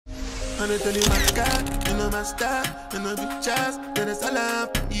And I tell you my God, you know my style, you know big chance, then it's all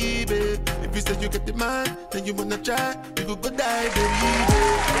up eBay. If you say you get the man, then you wanna try, you go die, baby.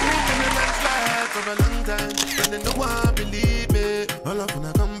 Living a nice life for a long time, but then no one believe me. All of when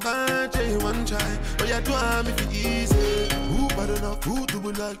I come back, you one try, but you do I'm if it easy. Who bad enough, who do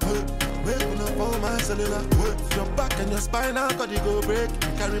we like, waking up on my cellular, your back and your spine, how could you go break,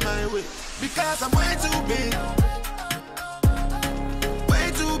 carry my weight, because I'm way too big.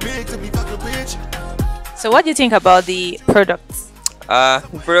 To be back a bitch. So what do you think about the products?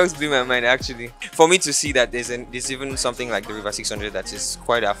 Products blew my mind actually. For me to see that there's even something like the River 600 that is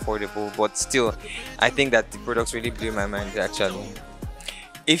quite affordable, but still, I think that the products really blew my mind actually.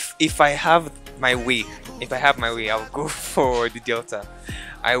 If I have my way, I'll go for the Delta.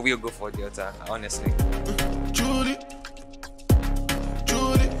 I will go for Delta, honestly.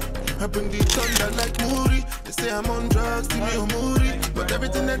 I bring the thunder like Moody. They say I'm on drugs, to me Moody. But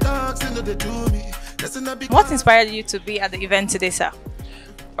everything the dogs, you know they do me. What inspired you to be at the event today, sir?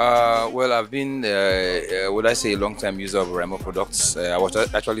 Well, I've been, would I say, a long-time user of oraimo products. I was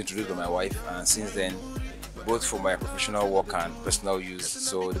actually introduced by my wife, and since then, both for my professional work and personal use.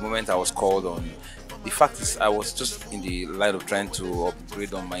 So the moment I was called on, the fact is I was just in the line of trying to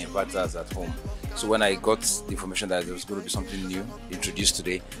upgrade on my inverters at home. So when I got the information that there was going to be something new introduced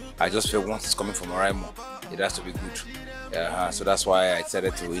today, I just felt once it's coming from oraimo, it has to be good. So that's why I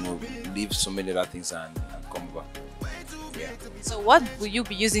decided to, leave so many other things and come back. Yeah. So what will you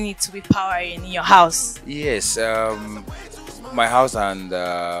be using it to be powering in your house? Yes, my house and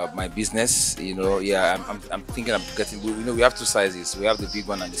my business. Yeah, I'm thinking of getting. We have two sizes. We have the big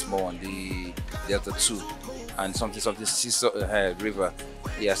one and the small one, the Delta 2, and something river.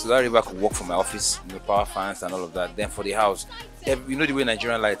 Yeah, so that river could work for my office, power fans and all of that. Then for the house, the way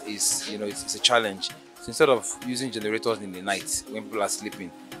Nigerian light is, it's a challenge. So instead of using generators in the night when people are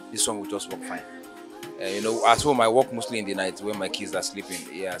sleeping, this one will just work fine. At home I work mostly in the night when my kids are sleeping.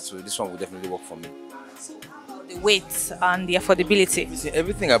 Yeah, so this one will definitely work for me. The weight and the affordability.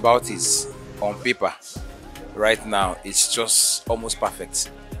 Everything about it on paper right now, it's just almost perfect.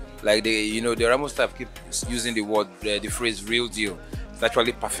 Like the oraimo staff keep using the phrase "real deal." It's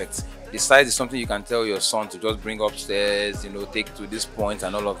actually perfect. The size is something you can tell your son to just bring upstairs, take to this point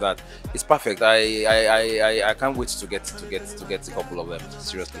and all of that. It's perfect. I can't wait to get a couple of them.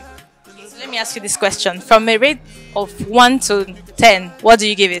 Seriously. So let me ask you this question: from a rate of 1 to 10, what do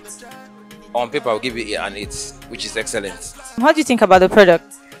you give it? On paper, I'll give it an 8, which is excellent. What do you think about the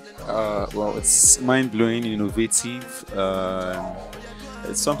product? Well, it's mind-blowing, innovative.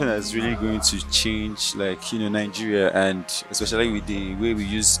 It's something that's really going to change, Nigeria, and especially with the way we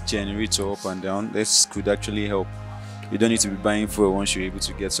use generator up and down. This could actually help. You don't need to be buying fuel once you're able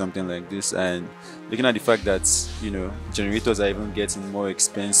to get something like this. And looking at the fact that generators are even getting more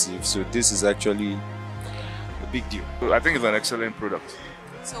expensive, so this is actually a big deal. I think it's an excellent product.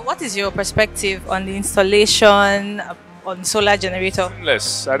 So what is your perspective on the installation on solar generator?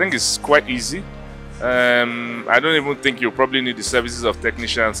 Less. I think it's quite easy. I don't even think you probably need the services of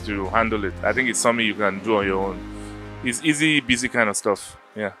technicians to handle it. I think it's something you can do on your own. It's easy, busy kind of stuff.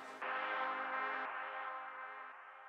 Yeah.